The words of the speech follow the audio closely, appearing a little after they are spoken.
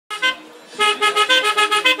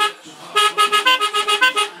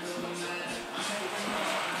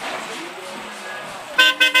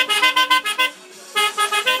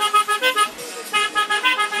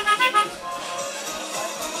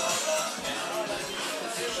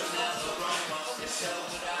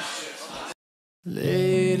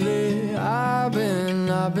Lately I've been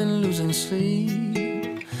losing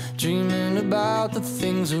sleep, dreaming about the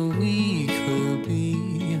things that we could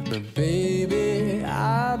be. But baby,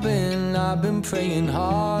 I've been praying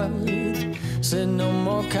hard. Said no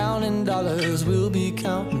more counting dollars, we'll be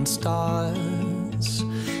counting stars.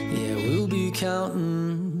 Yeah, we'll be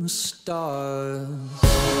counting stars.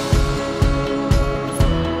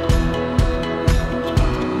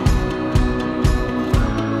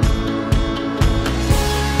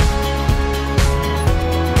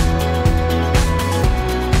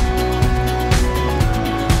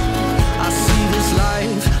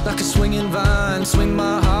 Like a swinging vine, swing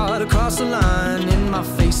my heart across the line. In my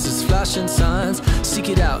face is flashing signs. Seek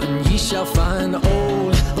it out and ye shall find.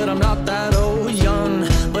 Old, but I'm not that old. Young,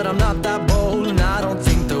 but I'm not that bold. And I don't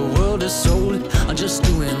think the world is sold. I'm just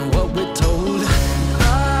doing what we're told.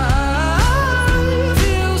 I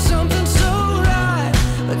feel something so right,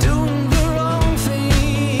 doing the wrong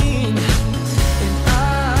thing. And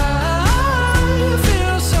I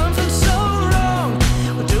feel something so wrong,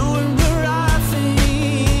 doing the right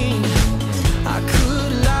thing. I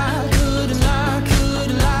could lie, could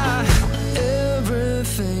lie.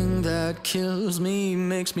 Everything that kills me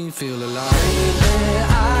makes me feel alive. Lately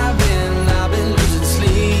I've been losing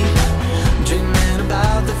sleep, dreaming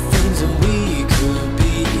about the things that we could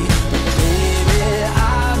be. Baby,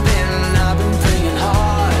 I've been praying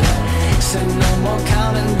hard. Said no more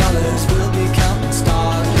counting dollars, we'll be counting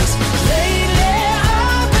stars. Lately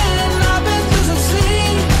I've been losing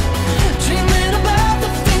sleep, dreaming about the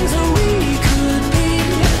things that we could be.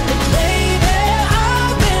 But baby,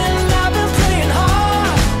 I've been praying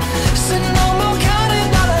hard. Said no more counting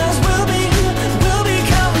dollars, we'll be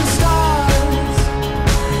counting stars.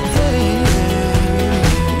 Hey.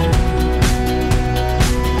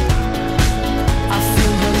 I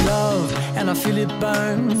feel your love and I feel it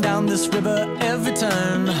burn down this river every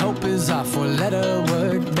turn. Hope is our four-letter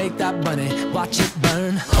word. Make that money, watch it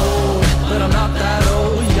burn. Old, but I'm not that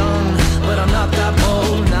old. Young, but I'm not that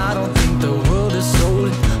bold. And I don't think the world is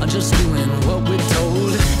sold. I'm just doing what we're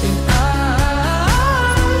told. And I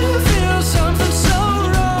feel something so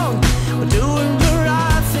wrong. We're doing the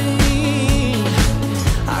right thing.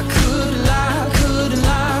 I could lie, could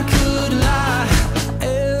lie.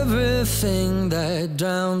 Everything that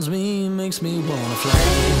drowns me makes me wanna fly.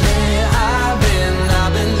 Lately I've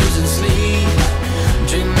been losing sleep,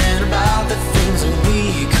 dreaming about the things that we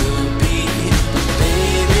could be.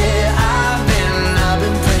 Baby, I've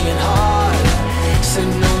been praying hard. Said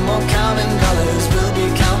no more counting dollars, we'll be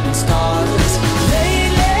counting stars.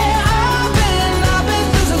 Lately I've been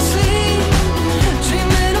losing sleep,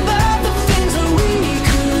 dreaming about the things that we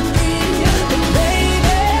could be. But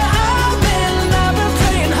baby, I've been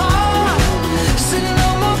praying hard. Said no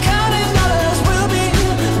more counting dollars, we'll be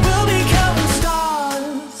counting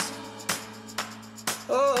stars.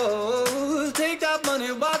 Oh, take that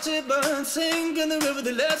money, watch it burn, sink in the river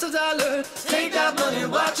the lessons I learned. Take that money,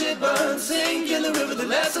 watch it burn, sink in the river the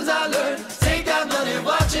lessons I learned. Take that money,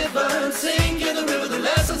 watch it burn, sink in the river the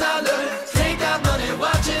lessons I learned. Take that money,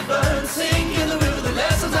 watch it burn, sink in the river the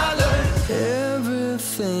lessons I learned.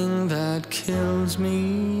 Everything that kills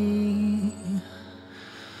me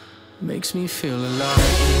makes me feel alive.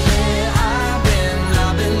 Yeah, I've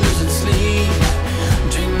been losing sleep,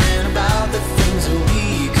 dreaming about the things that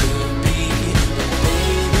we could be.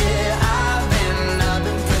 Baby, I've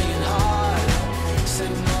been praying hard.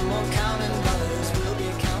 Said no more counting dollars, we'll be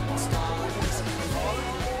counting stars.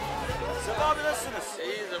 Selam abi, nasılsınız?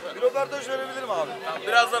 İyiyiz efendim. Bir röportaj verebilirim abi.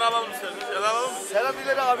 Birazdan alalım isterseniz. Alalım mı? Selam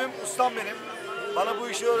ileri abim, ustam benim. Bana bu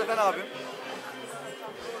işi öğreten abim.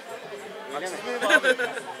 Haksız mıyım abi?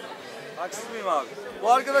 Haksız mıyım abi?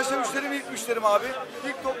 Bu arkadaşlar müşterim, ilk müşterim abi.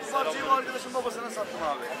 İlk toplu parçayı bu arkadaşın babasına sattım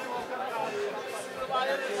abi.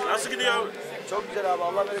 Nasıl gidiyor abi? Çok güzel abi,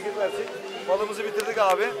 Allah bereket versin. Balımızı bitirdik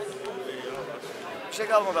abi. Bir şey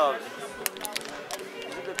kalmadı abi.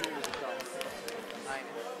 Bizim de peynirimizdi abi. Aynen.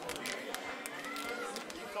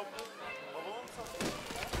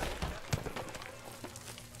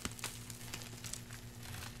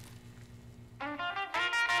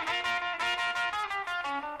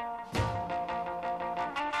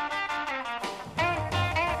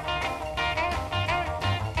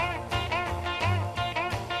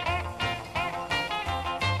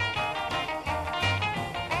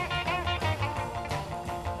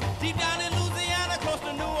 Deep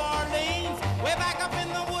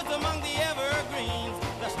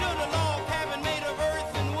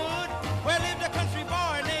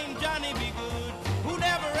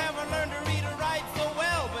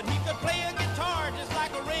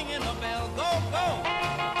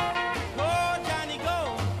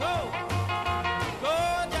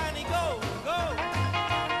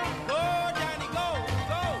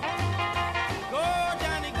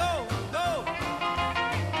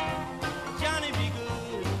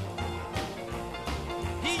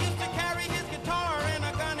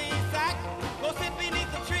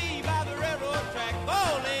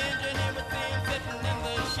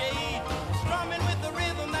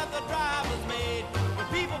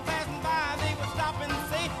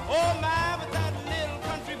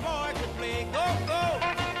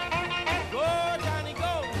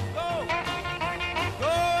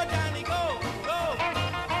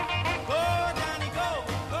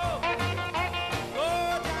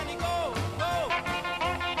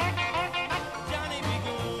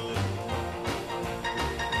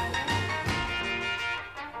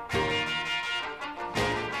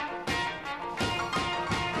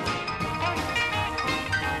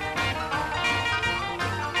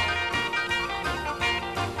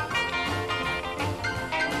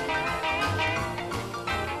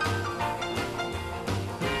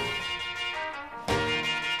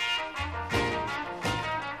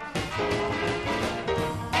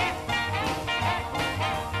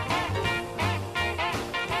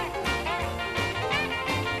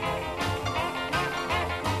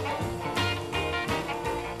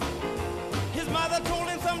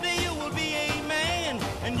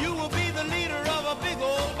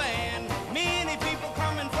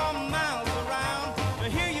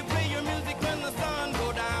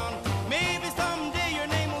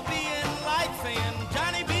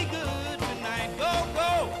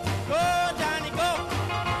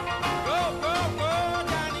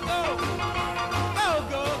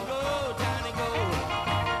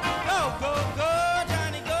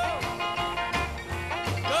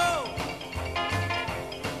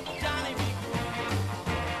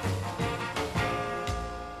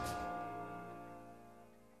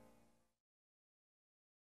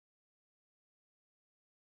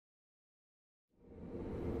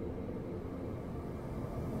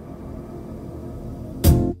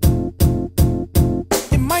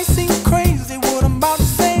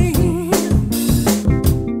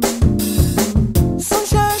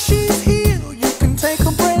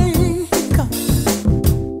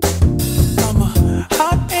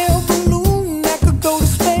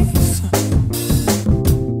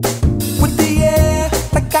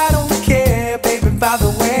by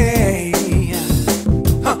the way.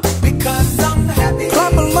 Because I'm happy.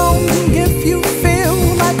 Clap along if you feel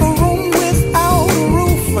like a room without a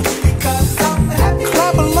roof. Because I'm happy.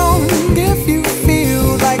 Clap along if you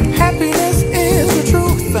feel like happiness is the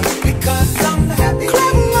truth. Because I'm happy.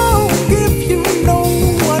 Clap along if you know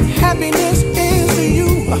what happiness is to you.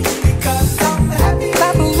 Because I'm happy.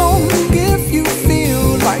 Clap along if you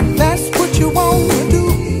feel like that's what you want to do.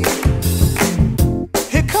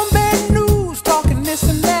 Here come bad news, talking this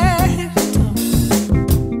and that.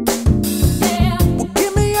 Well,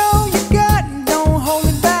 give me all you got and don't hold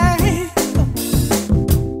it back.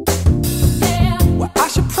 Well, I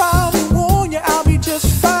should probably warn you, I'll be just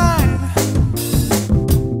fine.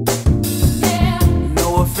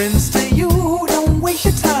 No offense to you, don't waste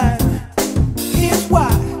your time. Here's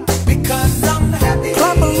why. Because I'm happy.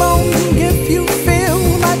 Clap along if you feel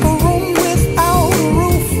like a room without a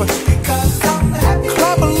roof. Because I'm happy.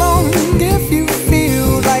 Clap along if you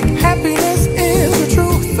feel like happiness is the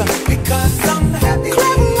truth. Because I'm happy.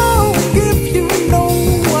 Clap along if you know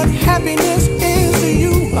what happiness is to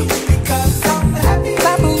you. Because I'm happy.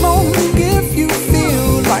 Clap along if you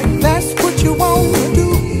feel like that's what you want to do.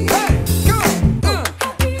 Hey, go!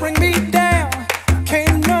 Bring me down,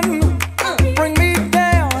 can't none bring me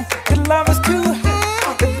down. Your love is too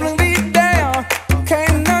high. Bring me down,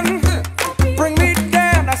 can't none bring me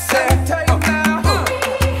down. I said,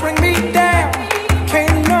 bring me down,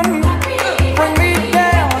 can't none bring me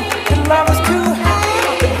down. Your love is too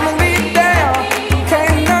high. Bring me down,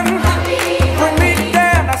 can't none bring me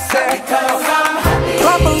down. I said,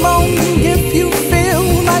 clap along if you feel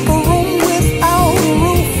like a room without a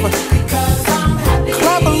roof.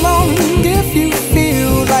 Clap along if you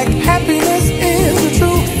feel like happiness is the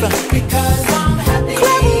truth. Because I'm happy.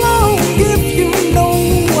 Clap along if you know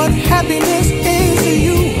what happiness is to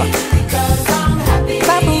you. Because I'm happy.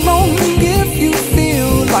 Clap along if you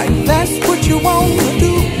feel like that's what you want to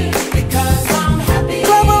do. Because I'm happy.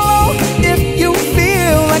 Clap along if you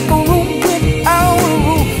feel like a room without a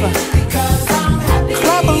roof. Because I'm happy.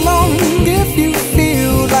 Clap along if you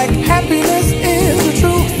feel like happiness is the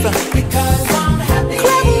truth. Because I'm happy.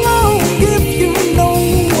 Clap along if you know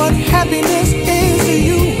what happiness is to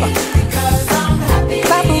you. Because I'm happy.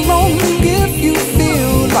 Clap along if you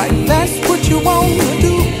feel like that's